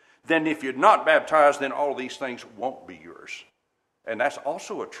accomplishes, then if you're not baptized, then all of these things won't be yours. And that's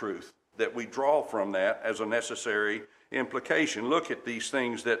also a truth that we draw from that as a necessary implication. Look at these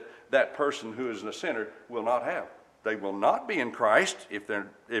things that that person who is a sinner will not have. They will not be in Christ if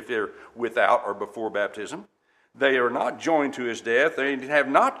they're without or before baptism. They are not joined to his death. They have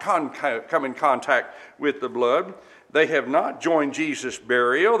not come in contact with the blood. They have not joined Jesus'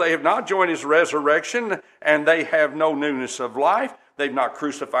 burial. They have not joined his resurrection, and they have no newness of life. They've not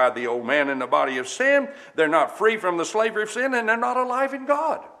crucified the old man in the body of sin. They're not free from the slavery of sin, and they're not alive in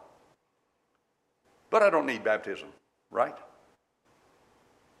God. But I don't need baptism, right?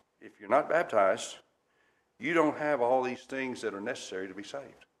 If you're not baptized, you don't have all these things that are necessary to be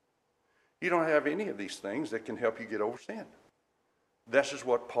saved. You don't have any of these things that can help you get over sin. This is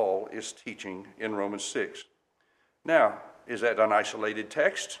what Paul is teaching in Romans 6. Now, is that an isolated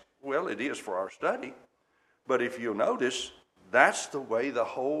text? Well, it is for our study. But if you'll notice, that's the way the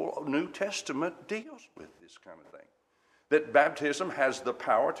whole New Testament deals with this kind of thing. That baptism has the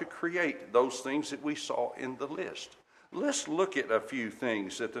power to create those things that we saw in the list. Let's look at a few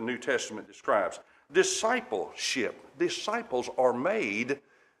things that the New Testament describes. Discipleship. Disciples are made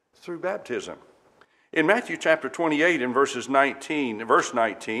through baptism. In Matthew chapter 28 and verse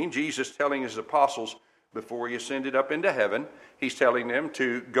 19, Jesus telling his apostles before he ascended up into heaven, he's telling them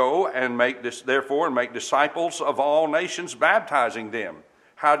to go and make disciples of all nations, baptizing them.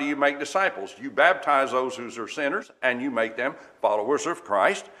 How do you make disciples? You baptize those who are sinners, and you make them followers of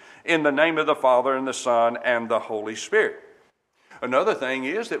Christ in the name of the Father and the Son and the Holy Spirit. Another thing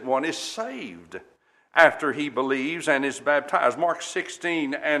is that one is saved after he believes and is baptized. Mark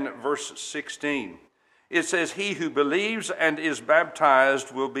 16 and verse 16. It says, "He who believes and is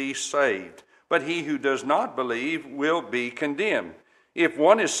baptized will be saved, but he who does not believe will be condemned." If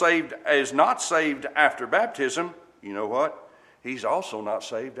one is not saved after baptism, you know what? He's also not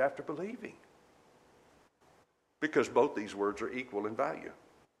saved after believing. Because both these words are equal in value.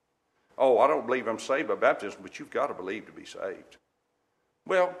 Oh, I don't believe I'm saved by baptism, but you've got to believe to be saved.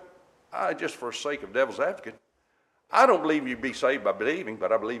 Well, just for the sake of devil's advocate, I don't believe you'd be saved by believing,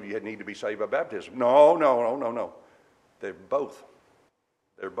 but I believe you need to be saved by baptism. No. They're both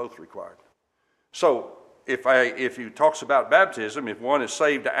required. So if he talks about baptism, if one is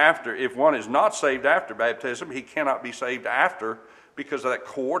not saved after baptism, he cannot be saved after, because of that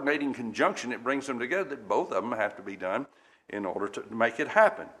coordinating conjunction that brings them together, that both of them have to be done in order to make it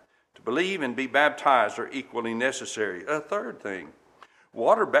happen. To believe and be baptized are equally necessary. A third thing,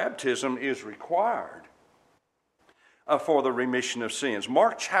 water baptism is required for the remission of sins.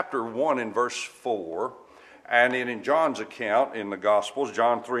 Mark chapter 1 and verse 4, and in John's account in the Gospels,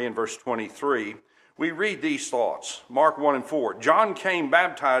 John 3 and verse 23, we read these thoughts. Mark 1 and 4. John came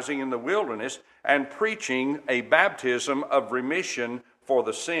baptizing in the wilderness and preaching a baptism of remission for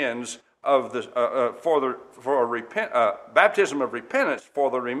the sins of baptism of repentance for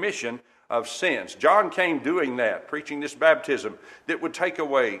the remission of sins. John came doing that, preaching this baptism that would take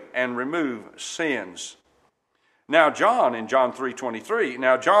away and remove sins. Now John, in John 3:23,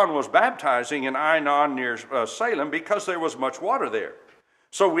 now John was baptizing in Ainon near Salem because there was much water there.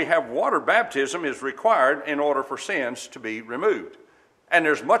 So we have water baptism is required in order for sins to be removed. And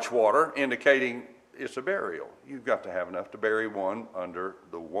there's much water, indicating it's a burial. You've got to have enough to bury one under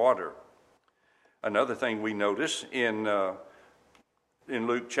the water. Another thing we notice in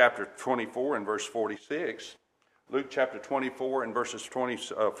Luke chapter 24 and verse 46, Luke chapter 24 and verses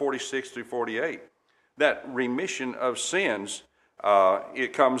 46 through 48, that remission of sins,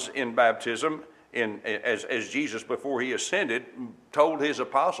 it comes in baptism, as Jesus, before he ascended, told his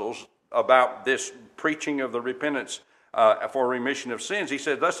apostles about this preaching of the repentance for remission of sins. He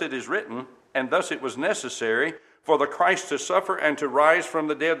said, thus it is written, and thus it was necessary for the Christ to suffer and to rise from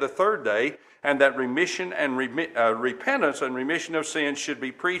the dead the third day, and that remission and repentance and remission of sins should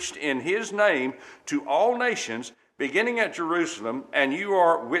be preached in his name to all nations, beginning at Jerusalem, and you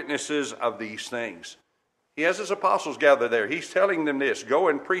are witnesses of these things. He has his apostles gather there. He's telling them this: go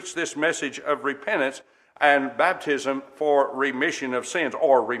and preach this message of repentance and baptism for remission of sins,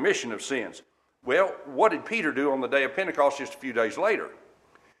 or remission of sins. Well, what did Peter do on the day of Pentecost just a few days later?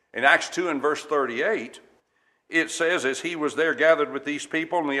 In Acts 2 and verse 38, it says, as he was there gathered with these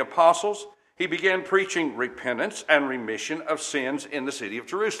people and the apostles, he began preaching repentance and remission of sins in the city of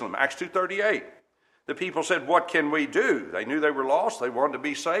Jerusalem. Acts 2:38. The people said, what can we do? They knew they were lost. They wanted to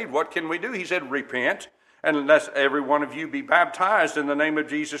be saved. What can we do? He said, repent, and let every one of you be baptized in the name of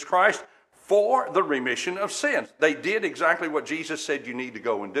Jesus Christ for the remission of sins. They did exactly what Jesus said you need to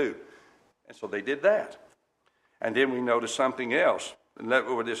go and do. And so they did that. And then we notice something else. And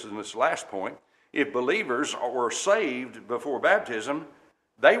this is this last point. If believers were saved before baptism,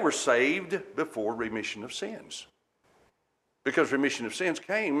 they were saved before remission of sins. Because remission of sins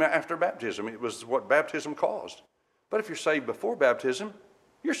came after baptism. It was what baptism caused. But if you're saved before baptism,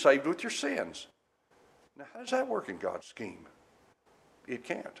 you're saved with your sins. Now, how does that work in God's scheme? It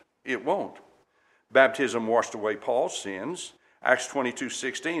can't. It won't. Baptism washed away Paul's sins. Acts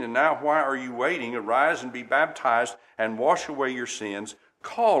 22:16, and now why are you waiting? Arise and be baptized and wash away your sins,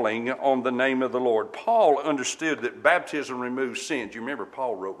 calling on the name of the Lord. Paul understood that baptism removes sins. You remember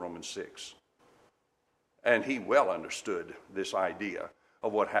Paul wrote Romans 6. And he well understood this idea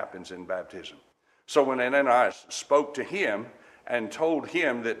of what happens in baptism. So when Ananias spoke to him and told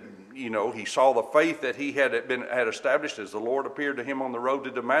him that, he saw the faith that he had established as the Lord appeared to him on the road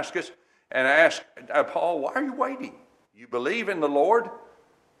to Damascus, and asked Paul, why are you waiting? You believe in the Lord?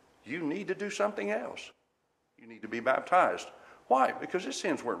 You need to do something else. You need to be baptized. Why? Because his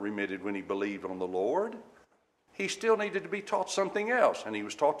sins weren't remitted when he believed on the Lord. He still needed to be taught something else, and he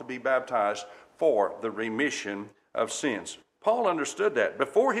was taught to be baptized for the remission of sins. Paul understood that.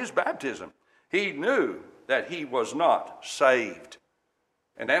 Before his baptism, he knew that he was not saved.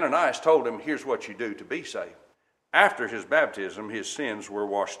 And Ananias told him, here's what you do to be saved. After his baptism, his sins were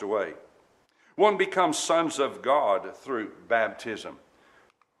washed away. One becomes sons of God through baptism.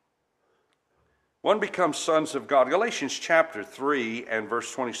 One becomes sons of God. Galatians chapter 3 and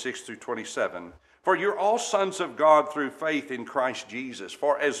verse 26 through 27. For you're all sons of God through faith in Christ Jesus.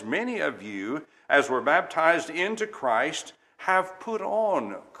 For as many of you as were baptized into Christ have put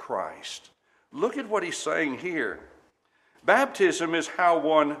on Christ. Look at what he's saying here. Baptism is how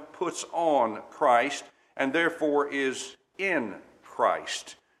one puts on Christ and therefore is in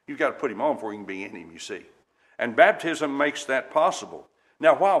Christ. You've got to put him on before you can be in him, you see. And baptism makes that possible.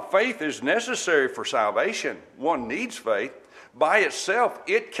 Now, while faith is necessary for salvation, one needs faith, by itself,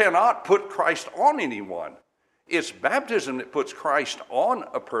 it cannot put Christ on anyone. It's baptism that puts Christ on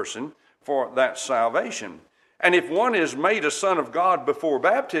a person for that salvation. And if one is made a son of God before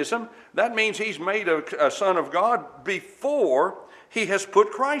baptism, that means he's made a son of God before he has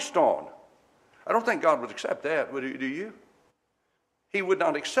put Christ on. I don't think God would accept that, do you? He would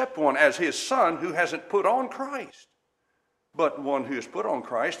not accept one as his son who hasn't put on Christ. But one who has put on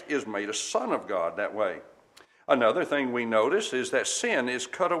Christ is made a son of God that way. Another thing we notice is that sin is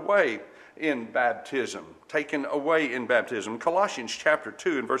cut away in baptism, taken away in baptism. Colossians chapter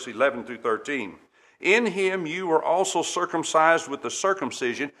 2 and verse 11 through 13. In him you were also circumcised with the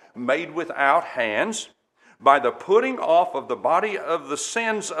circumcision made without hands, by the putting off of the body of the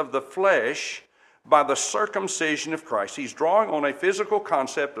sins of the flesh, by the circumcision of Christ. He's drawing on a physical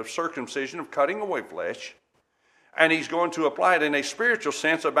concept of circumcision, of cutting away flesh, and he's going to apply it in a spiritual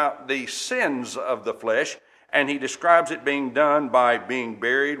sense about the sins of the flesh, and he describes it being done by being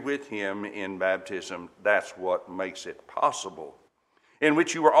buried with him in baptism. That's what makes it possible. In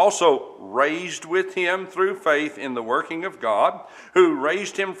which you were also raised with him through faith in the working of God, who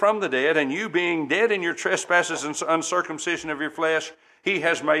raised him from the dead, and you being dead in your trespasses and uncircumcision of your flesh, he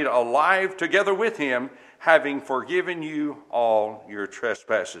has made alive together with him, having forgiven you all your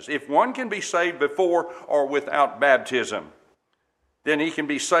trespasses. If one can be saved before or without baptism, then he can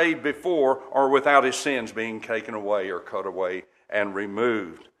be saved before or without his sins being taken away or cut away and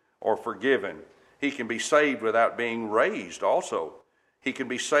removed or forgiven. He can be saved without being raised also. He can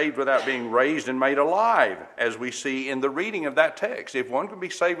be saved without being raised and made alive, as we see in the reading of that text. If one can be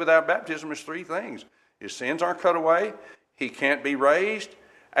saved without baptism, there's three things. His sins aren't cut away, he can't be raised,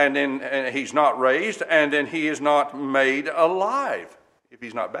 and then he's not raised, and then he is not made alive if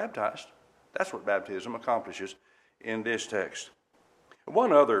he's not baptized. That's what baptism accomplishes in this text.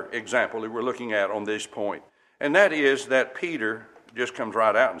 One other example that we're looking at on this point, and that is that Peter just comes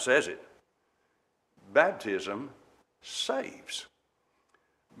right out and says it. Baptism saves.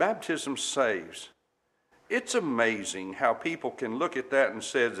 Baptism saves. It's amazing how people can look at that and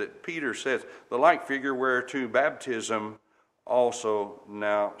says that Peter says, the like figure whereto baptism also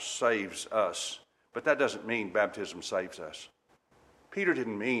now saves us. But that doesn't mean baptism saves us. Peter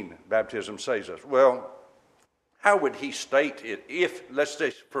didn't mean baptism saves us. Well, how would he state it if, let's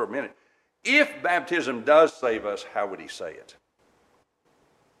say for a minute, if baptism does save us, how would he say it?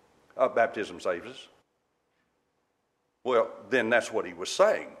 Baptism saves us. Well, then that's what he was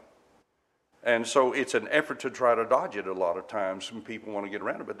saying. And so it's an effort to try to dodge it a lot of times. Some people want to get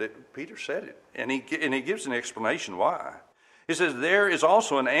around it, but Peter said it. And he gives an explanation why. He says there is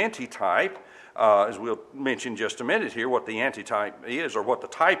also an antitype, as we'll mention just a minute here, what the antitype is or what the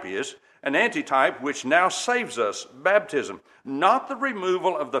type is. An antitype which now saves us, baptism. Not the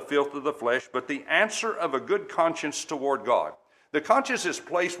removal of the filth of the flesh, but the answer of a good conscience toward God. The conscience is a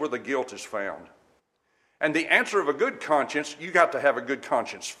place where the guilt is found. And the answer of a good conscience, you got to have a good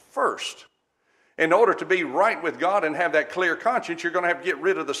conscience first. In order to be right with God and have that clear conscience, you're going to have to get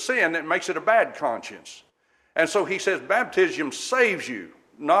rid of the sin that makes it a bad conscience. And so he says baptism saves you,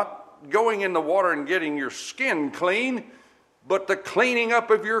 not going in the water and getting your skin clean, but the cleaning up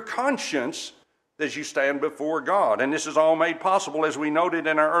of your conscience as you stand before God. And this is all made possible, as we noted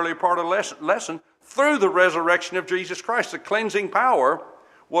in our earlier part of the lesson, through the resurrection of Jesus Christ. The cleansing power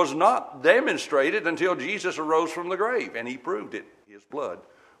was not demonstrated until Jesus arose from the grave, and he proved it. His blood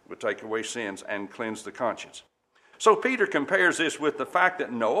would take away sins and cleanse the conscience. So Peter compares this with the fact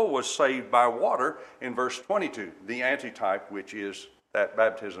that Noah was saved by water in verse 22, the antitype, which is that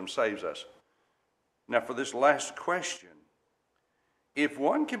baptism saves us. Now for this last question, if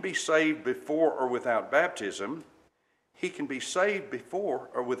one can be saved before or without baptism, he can be saved before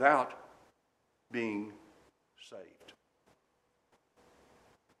or without being saved.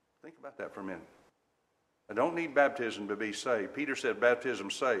 Think about that for a minute. I don't need baptism to be saved. Peter said baptism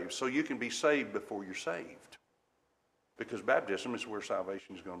saves, so you can be saved before you're saved. Because baptism is where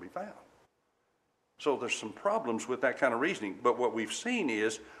salvation is going to be found. So there's some problems with that kind of reasoning. But what we've seen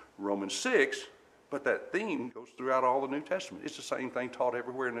is Romans 6, but that theme goes throughout all the New Testament. It's the same thing taught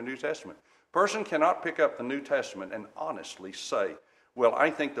everywhere in the New Testament. Person cannot pick up the New Testament and honestly say, well, I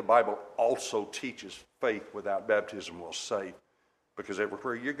think the Bible also teaches faith without baptism will save. Because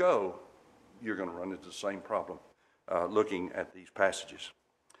everywhere you go, you're going to run into the same problem looking at these passages.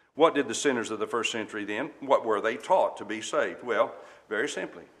 What did the sinners of the first century then? What were they taught to be saved? Well, very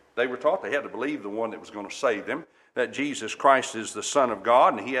simply, they were taught they had to believe the one that was going to save them, that Jesus Christ is the Son of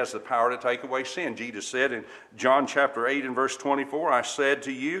God, and he has the power to take away sin. Jesus said in John chapter 8 and verse 24, I said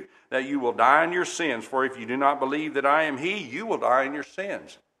to you that you will die in your sins, for if you do not believe that I am he, you will die in your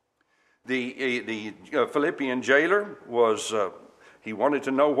sins. The Philippian jailer was... He wanted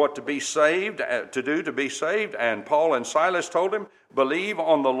to know what to be saved, to do to be saved, and Paul and Silas told him, believe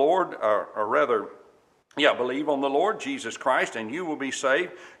on the Lord, or rather, Yeah, believe on the Lord Jesus Christ and you will be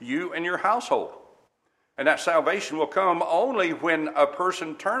saved, you and your household. And that salvation will come only when a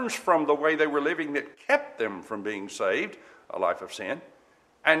person turns from the way they were living that kept them from being saved, a life of sin,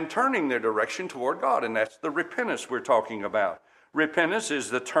 and turning their direction toward God. And that's the repentance we're talking about. Repentance is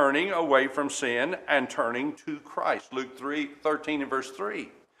the turning away from sin and turning to Christ. Luke 13 and verse 3.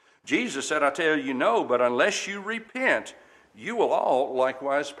 Jesus said, I tell you no, but unless you repent, you will all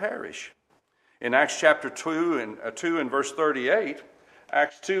likewise perish. In Acts chapter 2 and verse 38,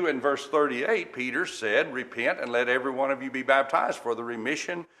 Acts 2 and verse 38, Peter said, repent and let every one of you be baptized for the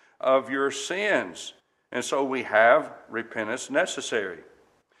remission of your sins. And so we have repentance necessary.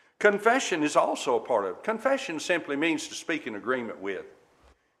 Confession is also a part of it. Confession simply means to speak in agreement with.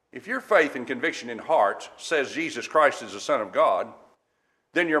 If your faith and conviction in heart says Jesus Christ is the Son of God,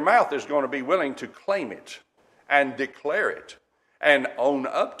 then your mouth is going to be willing to claim it and declare it and own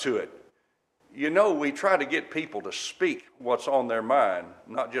up to it. You know, we try to get people to speak what's on their mind,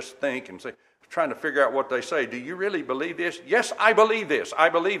 not just think and say, trying to figure out what they say. Do you really believe this? Yes, I believe this. I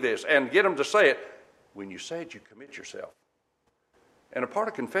believe this. And get them to say it. When you say it, you commit yourself. And a part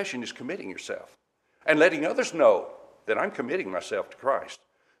of confession is committing yourself and letting others know that I'm committing myself to Christ.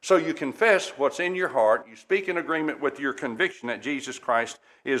 So you confess what's in your heart. You speak in agreement with your conviction that Jesus Christ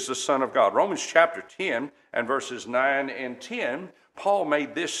is the Son of God. Romans chapter 10 and verses 9 and 10, Paul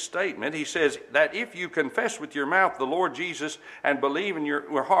made this statement. He says that if you confess with your mouth the Lord Jesus and believe in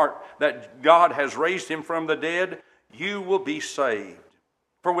your heart that God has raised him from the dead, you will be saved.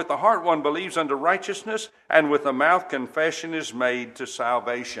 For with the heart one believes unto righteousness, and with the mouth confession is made to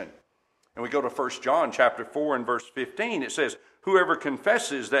salvation. And we go to 1 John chapter 4 and verse 15. It says, whoever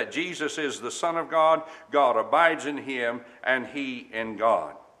confesses that Jesus is the Son of God, God abides in him, and he in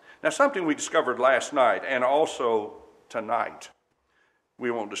God. Now, something we discovered last night and also tonight.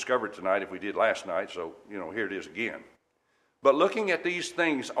 We won't discover it tonight if we did last night, so, here it is again. But looking at these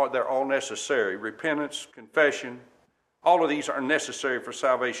things, they're all necessary. Repentance, confession, all of these are necessary for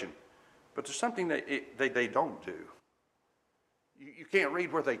salvation. But there's something that they don't do. You can't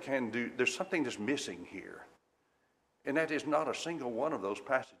read where they can do. There's something that's missing here. And that is not a single one of those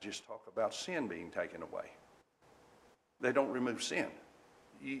passages talk about sin being taken away. They don't remove sin.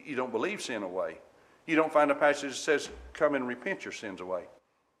 You don't believe sin away. You don't find a passage that says, come and repent your sins away.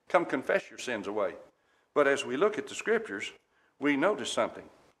 Come confess your sins away. But as we look at the scriptures, we notice something.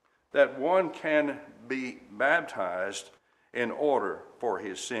 That one can be baptized in order for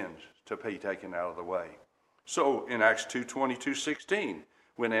his sins to be taken out of the way. So in Acts 2:22-16,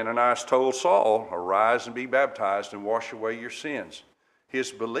 when Ananias told Saul, arise and be baptized and wash away your sins,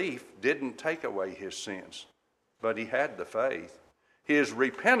 his belief didn't take away his sins, but he had the faith. His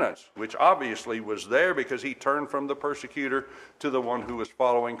repentance, which obviously was there because he turned from the persecutor to the one who was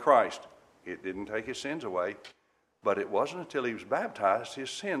following Christ, it didn't take his sins away, but it wasn't until he was baptized his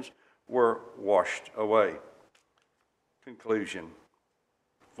sins were washed away. Conclusion.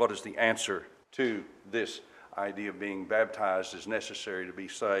 What is the answer to this idea of being baptized is necessary to be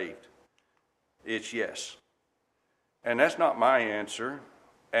saved? It's yes. And that's not my answer,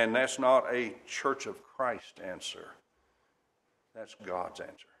 and that's not a Church of Christ answer. That's God's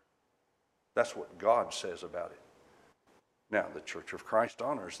answer. That's what God says about it. Now, the Church of Christ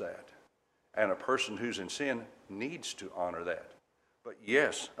honors that, and a person who's in sin needs to honor that. But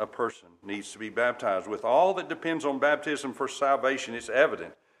yes, a person needs to be baptized. With all that depends on baptism for salvation, it's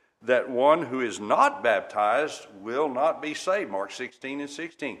evident that one who is not baptized will not be saved. Mark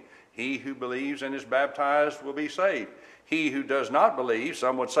 16:16. He who believes and is baptized will be saved. He who does not believe,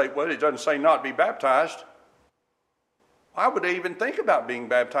 some would say, well, it doesn't say not be baptized. Why would they even think about being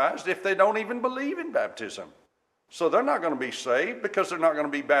baptized if they don't even believe in baptism? So they're not going to be saved because they're not going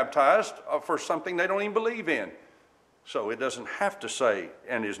to be baptized for something they don't even believe in. So it doesn't have to say,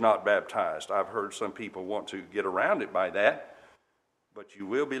 and is not baptized. I've heard some people want to get around it by that. But you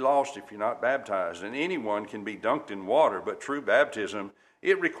will be lost if you're not baptized. And anyone can be dunked in water, but true baptism,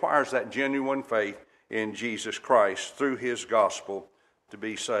 it requires that genuine faith in Jesus Christ through his gospel to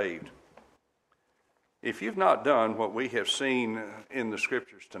be saved. If you've not done what we have seen in the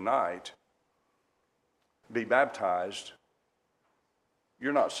scriptures tonight, be baptized,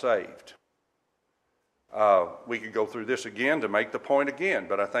 you're not saved. We could go through this again to make the point again,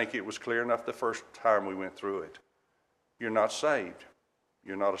 but I think it was clear enough the first time we went through it. You're not saved.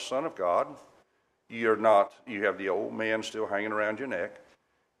 You're not a son of God. You have the old man still hanging around your neck.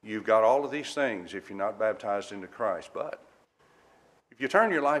 You've got all of these things if you're not baptized into Christ. But if you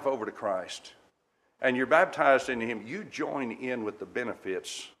turn your life over to Christ and you're baptized into him, you join in with the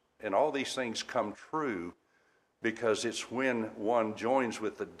benefits, and all these things come true because it's when one joins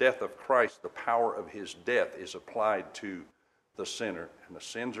with the death of Christ, the power of his death is applied to the sinner, and the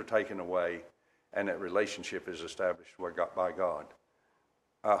sins are taken away, and that relationship is established by God.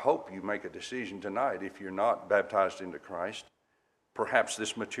 I hope you make a decision tonight if you're not baptized into Christ. Perhaps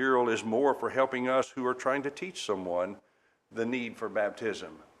this material is more for helping us who are trying to teach someone the need for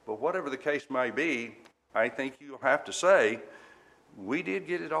baptism. But whatever the case may be, I think you'll have to say, we did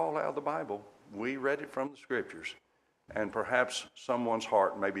get it all out of the Bible. We read it from the Scriptures. And perhaps someone's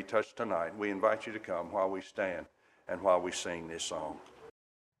heart may be touched tonight. We invite you to come while we stand and while we sing this song.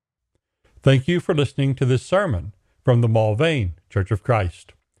 Thank you for listening to this sermon from the Mulvane Church of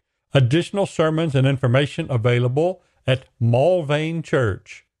Christ. Additional sermons and information available at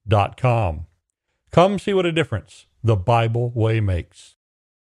mulvanechurch.com. Come see what a difference the Bible way makes.